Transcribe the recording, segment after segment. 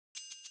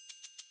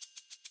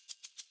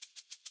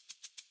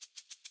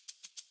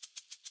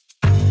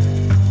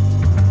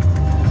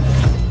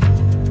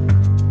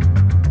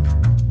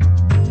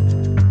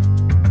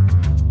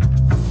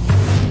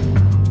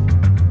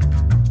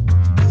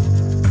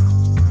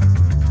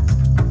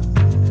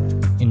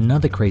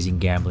another crazy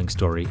gambling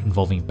story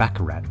involving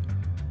Baccarat.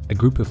 A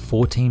group of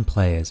 14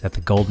 players at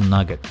the Golden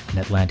Nugget in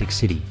Atlantic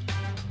City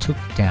took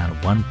down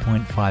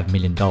 $1.5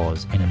 million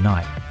in a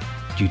night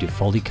due to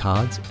faulty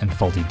cards and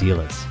faulty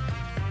dealers.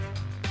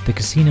 The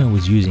casino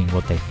was using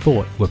what they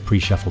thought were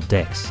pre-shuffled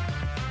decks.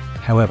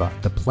 However,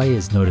 the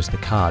players noticed the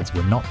cards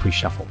were not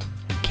pre-shuffled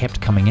and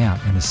kept coming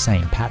out in the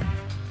same pattern.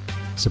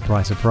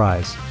 Surprise,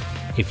 surprise,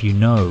 if you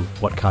know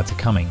what cards are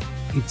coming,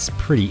 it's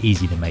pretty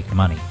easy to make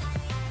money.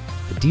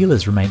 The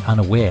dealers remained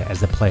unaware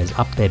as the players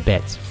upped their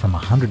bets from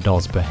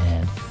 $100 per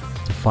hand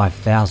to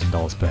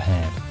 $5,000 per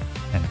hand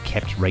and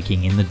kept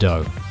raking in the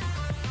dough.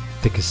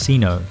 The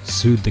casino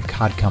sued the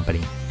card company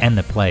and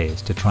the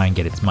players to try and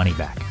get its money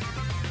back.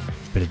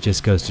 But it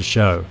just goes to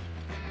show,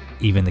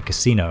 even the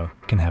casino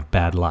can have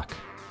bad luck.